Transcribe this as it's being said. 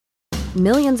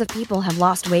Millions of people have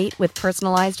lost weight with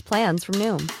personalized plans from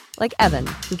Noom. Like Evan,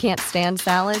 who can't stand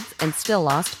salads and still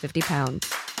lost 50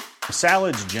 pounds.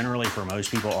 Salads generally for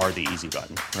most people are the easy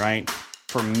button, right?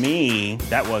 For me,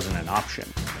 that wasn't an option.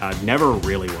 I never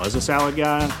really was a salad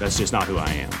guy. That's just not who I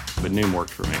am. But Noom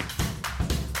worked for me.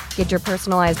 Get your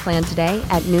personalized plan today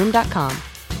at Noom.com.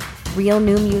 Real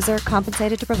Noom user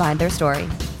compensated to provide their story.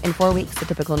 In 4 weeks, the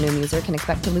typical Noom user can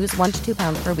expect to lose 1 to 2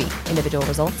 pounds per week. Individual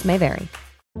results may vary.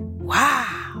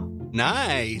 Wow.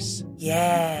 Nice.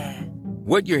 Yeah.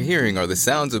 What you're hearing are the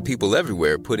sounds of people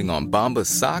everywhere putting on Bombas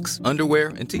socks,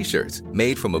 underwear, and T-shirts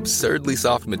made from absurdly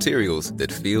soft materials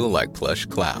that feel like plush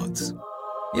clouds.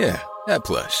 Yeah, that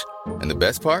plush. And the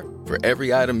best part? For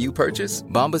every item you purchase,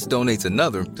 Bombas donates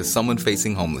another to someone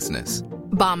facing homelessness.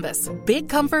 Bombas. Big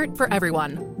comfort for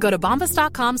everyone. Go to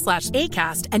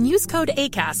bombas.com/ACAST and use code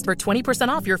ACAST for 20%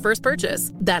 off your first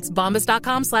purchase. That's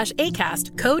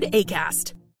bombas.com/ACAST. Code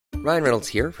ACAST. Ryan Reynolds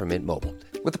here from Mint Mobile.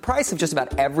 With the price of just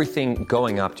about everything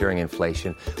going up during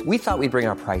inflation, we thought we'd bring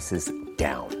our prices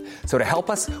down. So to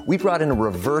help us, we brought in a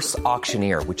reverse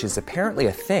auctioneer, which is apparently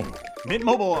a thing. Mint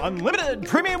Mobile Unlimited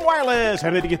Premium Wireless.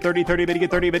 How to get 30, 30, bit to get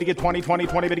 30, bit to get 20, 20,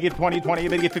 20, bit to get 20, 20,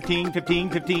 bit to get 15,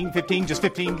 15, 15, 15, just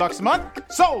 $15 a month?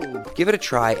 Sold! Give it a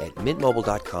try at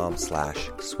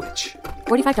mintmobile.com/switch.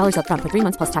 $45 up front for 3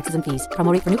 months plus taxes and fees.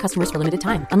 Promo rate for new customers for limited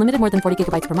time. Unlimited more than 40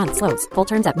 gigabytes per month. Slows full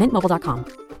terms at mintmobile.com.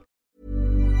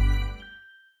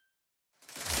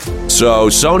 So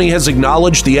Sony has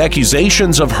acknowledged the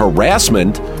accusations of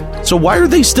harassment. So why are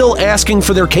they still asking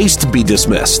for their case to be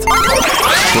dismissed?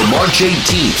 For March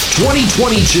 18th,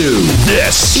 2022,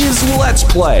 This is Let's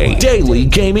Play Daily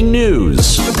Gaming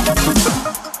News.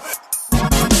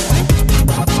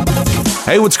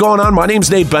 Hey, what's going on? My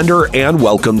name's Nate Bender, and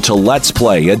welcome to Let's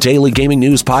Play, a daily gaming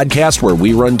news podcast where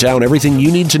we run down everything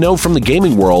you need to know from the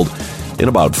gaming world in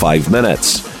about 5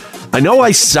 minutes. I know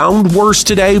I sound worse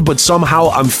today, but somehow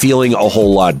I'm feeling a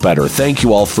whole lot better. Thank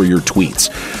you all for your tweets.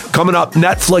 Coming up,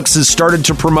 Netflix has started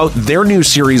to promote their new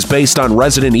series based on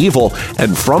Resident Evil,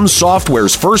 and From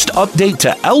Software's first update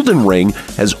to Elden Ring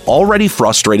has already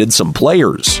frustrated some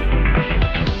players.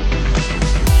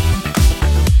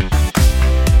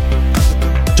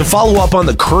 To follow up on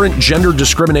the current gender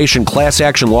discrimination class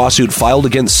action lawsuit filed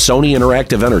against Sony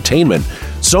Interactive Entertainment,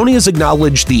 Sony has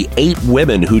acknowledged the 8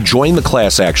 women who joined the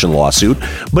class action lawsuit,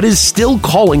 but is still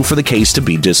calling for the case to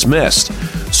be dismissed.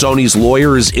 Sony's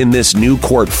lawyers in this new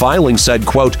court filing said,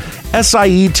 quote,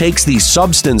 SIE takes the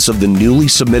substance of the newly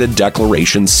submitted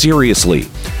declaration seriously.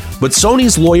 But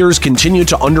Sony's lawyers continue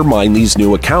to undermine these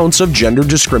new accounts of gender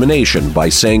discrimination by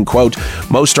saying, quote,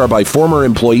 most are by former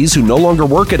employees who no longer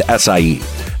work at SIE.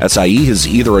 SIE has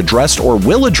either addressed or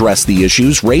will address the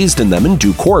issues raised in them in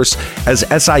due course, as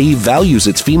SIE values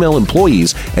its female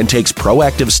employees and takes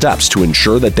proactive steps to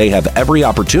ensure that they have every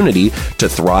opportunity to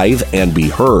thrive and be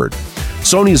heard.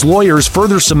 Sony's lawyers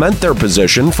further cement their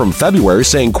position from February,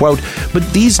 saying, quote, but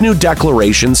these new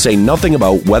declarations say nothing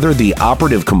about whether the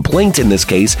operative complaint in this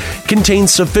case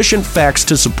contains sufficient facts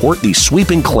to support the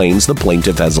sweeping claims the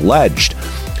plaintiff has alleged.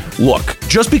 Look,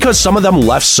 just because some of them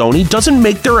left Sony doesn't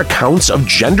make their accounts of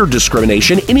gender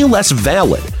discrimination any less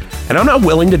valid. And I'm not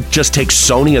willing to just take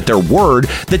Sony at their word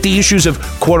that the issues have,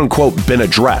 quote-unquote, been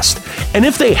addressed. And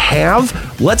if they have,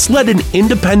 let's let an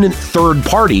independent third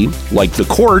party, like the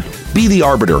court, be the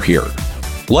arbiter here.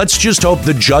 Let's just hope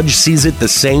the judge sees it the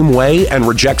same way and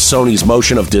rejects Sony's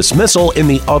motion of dismissal in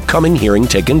the upcoming hearing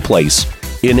taking place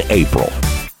in April.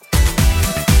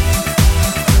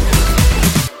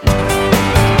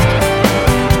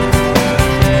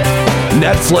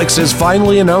 Netflix has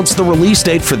finally announced the release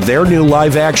date for their new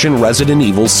live-action Resident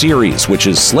Evil series, which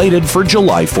is slated for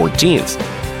July 14th.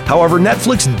 However,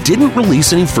 Netflix didn't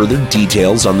release any further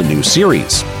details on the new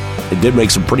series. It did make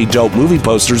some pretty dope movie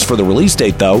posters for the release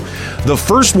date, though. The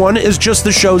first one is just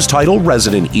the show's title,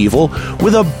 Resident Evil,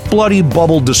 with a bloody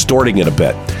bubble distorting it a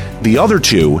bit. The other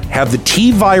two have the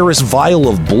T-Virus vial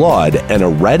of blood and a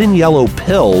red and yellow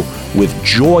pill with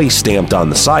Joy stamped on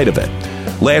the side of it.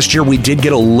 Last year, we did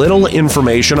get a little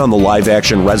information on the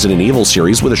live-action Resident Evil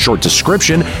series with a short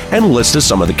description and list of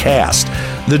some of the cast.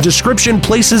 The description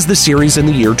places the series in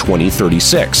the year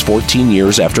 2036, 14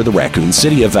 years after the Raccoon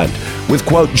City event, with,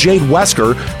 quote, Jade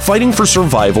Wesker fighting for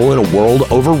survival in a world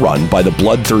overrun by the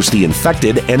bloodthirsty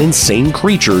infected and insane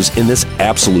creatures in this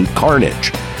absolute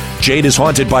carnage. Jade is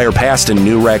haunted by her past in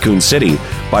New Raccoon City,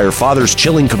 by her father's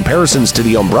chilling comparisons to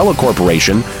the Umbrella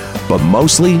Corporation, but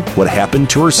mostly what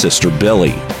happened to her sister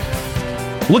Billy.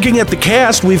 Looking at the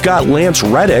cast, we've got Lance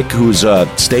Reddick, who's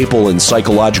a staple in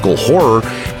psychological horror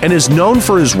and is known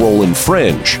for his role in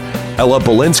Fringe. Ella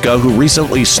Balinska, who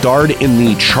recently starred in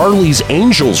the Charlie's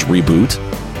Angels reboot.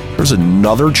 There's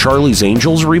another Charlie's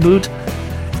Angels reboot.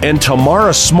 And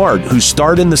Tamara Smart, who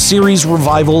starred in the series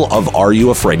revival of Are You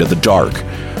Afraid of the Dark?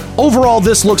 Overall,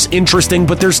 this looks interesting,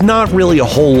 but there's not really a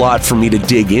whole lot for me to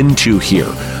dig into here.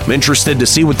 I'm interested to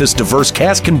see what this diverse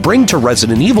cast can bring to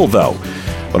Resident Evil, though.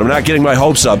 But I'm not getting my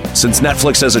hopes up, since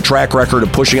Netflix has a track record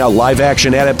of pushing out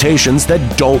live-action adaptations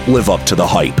that don't live up to the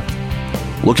hype.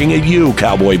 Looking at you,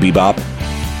 Cowboy Bebop.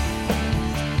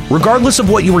 Regardless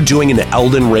of what you were doing in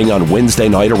Elden Ring on Wednesday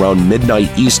night around midnight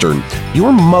Eastern, you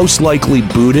were most likely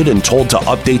booted and told to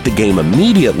update the game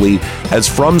immediately as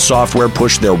From Software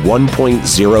pushed their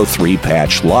 1.03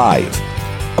 patch live.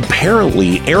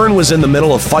 Apparently, Aaron was in the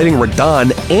middle of fighting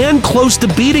Radahn and close to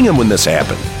beating him when this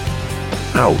happened.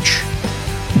 Ouch.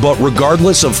 But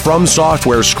regardless of From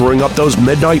Software screwing up those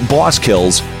midnight boss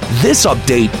kills, this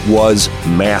update was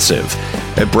massive.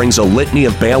 It brings a litany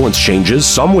of balance changes,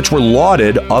 some which were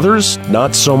lauded, others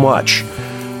not so much.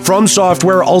 From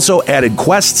Software also added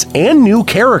quests and new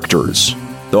characters.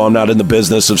 Though I'm not in the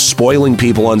business of spoiling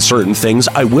people on certain things,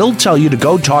 I will tell you to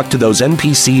go talk to those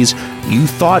NPCs you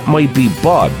thought might be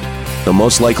bugged. They'll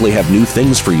most likely have new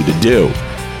things for you to do.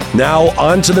 Now,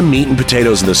 on to the meat and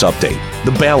potatoes of this update,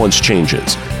 the balance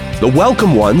changes. The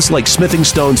welcome ones, like smithing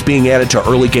stones being added to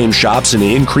early game shops and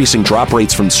increasing drop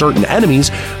rates from certain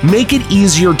enemies, make it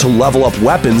easier to level up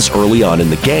weapons early on in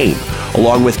the game,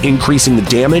 along with increasing the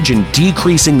damage and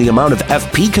decreasing the amount of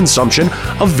FP consumption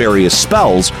of various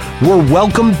spells, were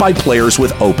welcomed by players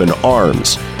with open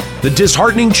arms. The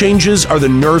disheartening changes are the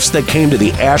nerfs that came to the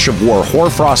Ash of War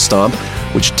Hoarfrost Stomp,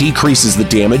 which decreases the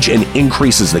damage and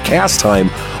increases the cast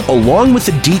time, along with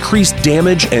the decreased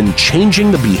damage and changing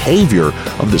the behavior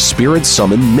of the Spirit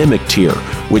Summon Mimic tier,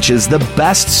 which is the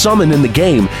best summon in the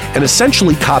game and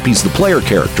essentially copies the player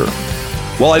character.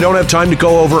 While I don't have time to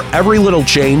go over every little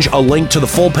change, a link to the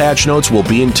full patch notes will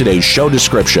be in today's show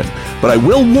description. But I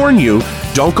will warn you,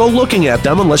 don't go looking at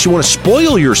them unless you want to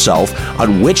spoil yourself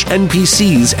on which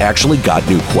NPCs actually got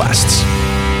new quests.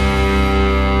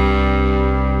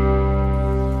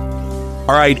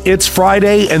 All right, it's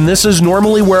Friday, and this is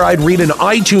normally where I'd read an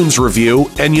iTunes review.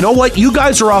 And you know what? You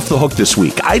guys are off the hook this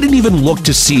week. I didn't even look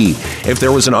to see if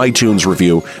there was an iTunes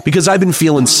review because I've been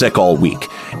feeling sick all week.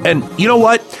 And you know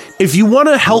what? If you want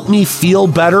to help me feel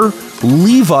better,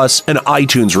 leave us an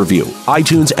iTunes review.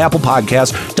 iTunes, Apple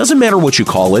Podcasts, doesn't matter what you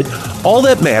call it. All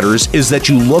that matters is that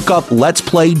you look up Let's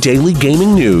Play Daily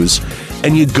Gaming News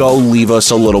and you go leave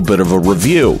us a little bit of a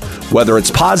review. Whether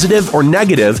it's positive or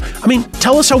negative,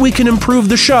 tell us how we can improve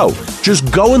the show.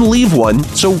 Just go and leave one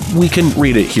so we can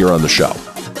read it here on the show.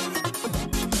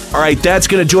 All right, that's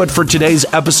going to do it for today's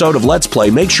episode of Let's Play.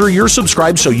 Make sure you're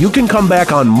subscribed so you can come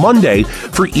back on Monday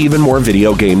for even more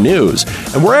video game news.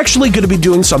 And we're actually going to be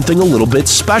doing something a little bit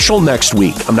special next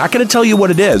week. I'm not going to tell you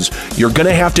what it is. You're going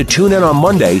to have to tune in on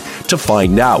Monday to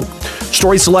find out.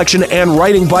 Story selection and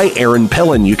writing by Aaron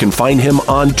Pillen. You can find him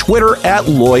on Twitter at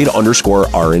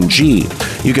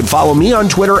Lloyd_RNG. You can follow me on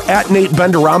Twitter at Nate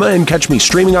Benderama and catch me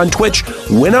streaming on Twitch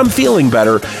when I'm feeling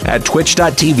better at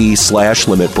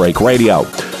twitch.tv/Limit Break Radio.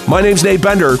 My name's Nate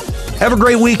Bender. Have a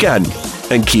great weekend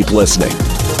and keep listening.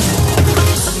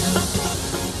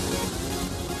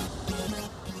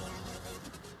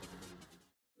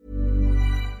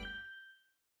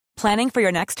 Planning for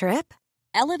your next trip?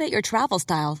 Elevate your travel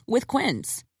style with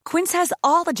Quince. Quince has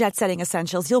all the jet-setting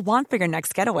essentials you'll want for your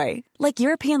next getaway, like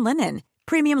European linen,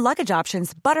 premium luggage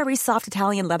options, buttery soft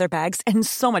Italian leather bags, and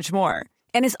so much more.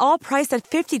 And is all priced at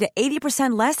 50 to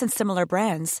 80% less than similar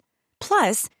brands.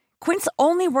 Plus, Quince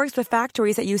only works with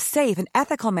factories that use safe and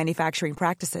ethical manufacturing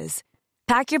practices.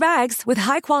 Pack your bags with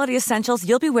high-quality essentials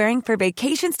you'll be wearing for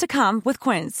vacations to come with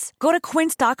Quince. Go to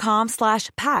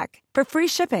quince.com/pack for free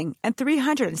shipping and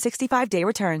 365-day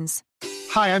returns.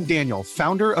 Hi, I'm Daniel,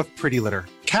 founder of Pretty Litter.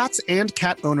 Cats and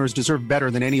cat owners deserve better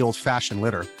than any old-fashioned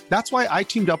litter. That's why I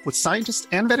teamed up with scientists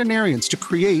and veterinarians to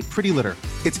create Pretty Litter.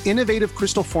 Its innovative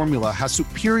crystal formula has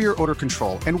superior odor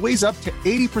control and weighs up to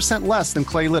 80% less than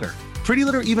clay litter. Pretty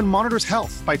Litter even monitors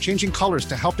health by changing colors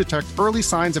to help detect early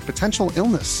signs of potential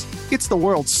illness. It's the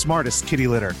world's smartest kitty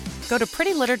litter. Go to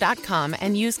prettylitter.com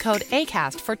and use code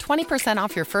ACAST for 20%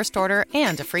 off your first order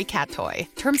and a free cat toy.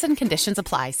 Terms and conditions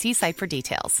apply. See site for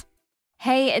details.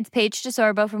 Hey, it's Paige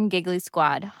DeSorbo from Giggly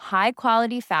Squad. High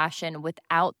quality fashion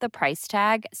without the price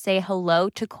tag. Say hello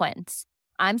to Quince.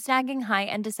 I'm snagging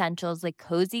high-end essentials like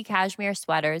cozy cashmere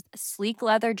sweaters, sleek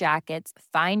leather jackets,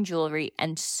 fine jewelry,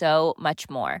 and so much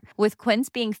more. With Quince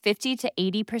being 50 to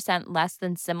 80% less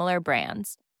than similar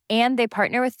brands. And they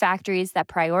partner with factories that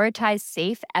prioritize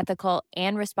safe, ethical,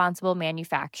 and responsible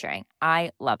manufacturing.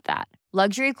 I love that.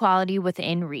 Luxury quality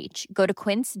within reach. Go to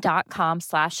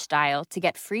quince.com/style to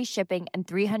get free shipping and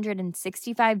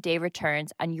 365-day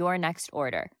returns on your next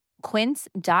order.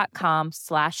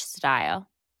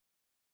 Quince.com/style.